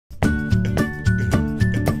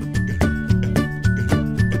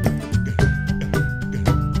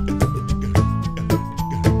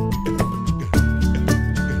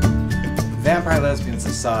Vampire Lesbians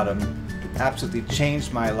of Sodom absolutely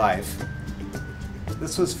changed my life.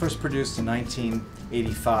 This was first produced in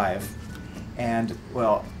 1985, and,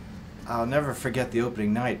 well, I'll never forget the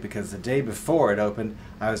opening night because the day before it opened,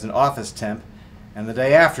 I was an office temp, and the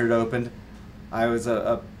day after it opened, I was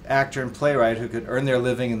a actor and playwright who could earn their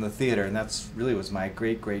living in the theater, and that's really was my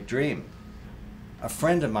great, great dream. A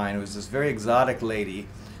friend of mine was this very exotic lady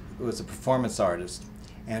who was a performance artist,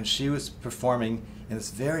 and she was performing in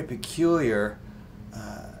this very peculiar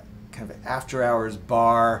kind of after-hours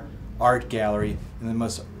bar art gallery in the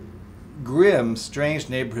most grim, strange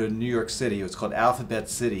neighborhood in New York City. It was called Alphabet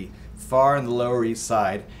City, far on the Lower East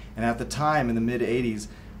Side, and at the time, in the mid-'80s,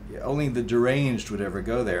 only the deranged would ever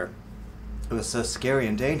go there. It was so scary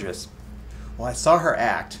and dangerous. Well, I saw her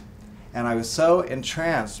act, and I was so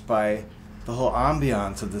entranced by the whole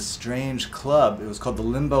ambiance of this strange club, it was called the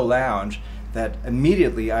Limbo Lounge, that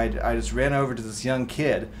immediately I just ran over to this young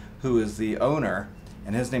kid who was the owner,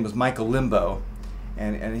 and his name was Michael Limbo,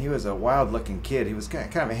 and he was a wild-looking kid. He was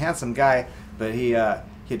kind of a handsome guy, but he had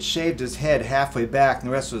shaved his head halfway back, and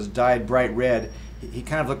the rest was dyed bright red. He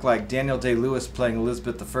kind of looked like Daniel Day-Lewis playing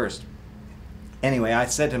Elizabeth I. Anyway, I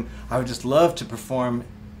said to him, I would just love to perform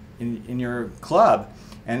in your club.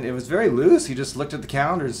 And it was very loose. He just looked at the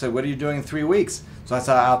calendar and said, what are you doing in 3 weeks? So I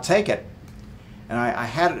said, I'll take it. And I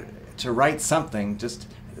had to write something, just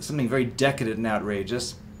something very decadent and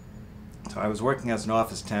outrageous. So I was working as an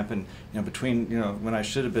office temp, and between when I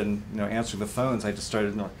should have been answering the phones, I just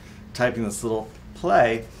started typing this little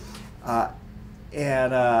play,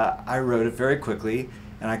 and I wrote it very quickly,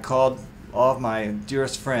 and I called all of my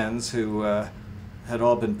dearest friends who had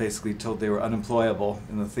all been basically told they were unemployable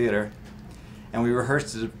in the theater, and we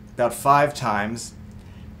rehearsed it about 5 times,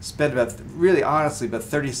 spent about, really honestly, about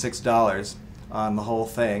 $36 on the whole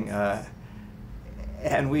thing,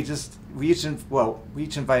 and we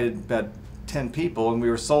each invited about 10 people, and we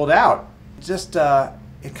were sold out. Just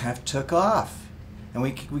it kind of took off, and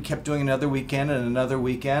we kept doing another weekend and another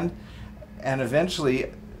weekend, and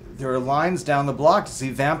eventually there were lines down the block to see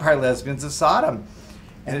Vampire Lesbians of Sodom,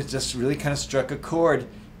 and it just really kind of struck a chord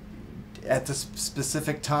at this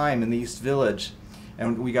specific time in the East Village.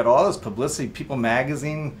 And we got all this publicity. People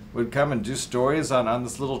magazine would come and do stories on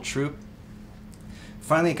this little troupe.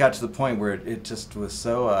 Finally it got to the point where it just was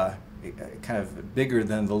so kind of bigger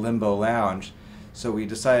than the Limbo Lounge. So we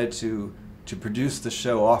decided to produce the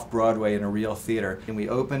show off-Broadway in a real theater. And we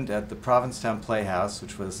opened at the Provincetown Playhouse,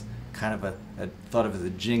 which was kind of thought of as a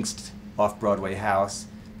jinxed off-Broadway house,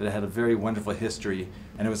 but it had a very wonderful history.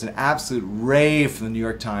 And it was an absolute rave from the New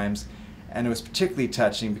York Times. And it was particularly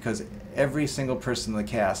touching because every single person in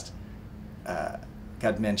the cast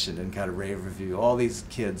got mentioned and got a rave review. All these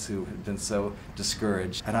kids who had been so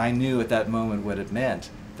discouraged. And I knew at that moment what it meant,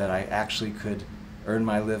 that I actually could earn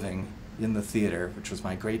my living in the theater, which was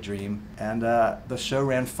my great dream. And the show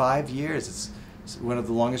ran 5 years. It's one of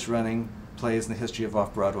the longest running plays in the history of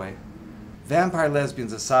Off-Broadway. Vampire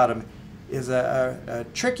Lesbians of Sodom is a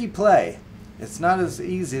tricky play. It's not as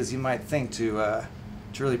easy as you might think to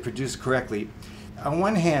really produce correctly. On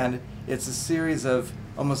one hand, it's a series of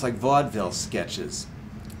almost like vaudeville sketches,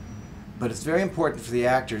 but it's very important for the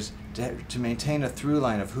actors to maintain a through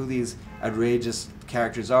line of who these outrageous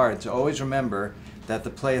characters are, and to always remember that the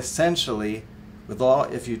play essentially,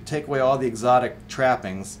 if you take away all the exotic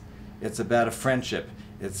trappings, it's about a friendship.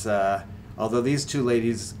 It's although these two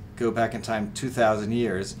ladies go back in time 2,000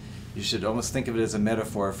 years, you should almost think of it as a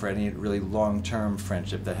metaphor for any really long-term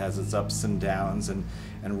friendship that has its ups and downs and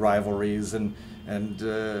rivalries and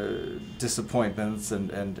disappointments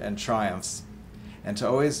and triumphs. And to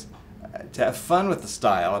always to have fun with the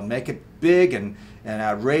style and make it big and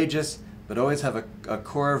outrageous, but always have a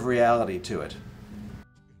core of reality to it.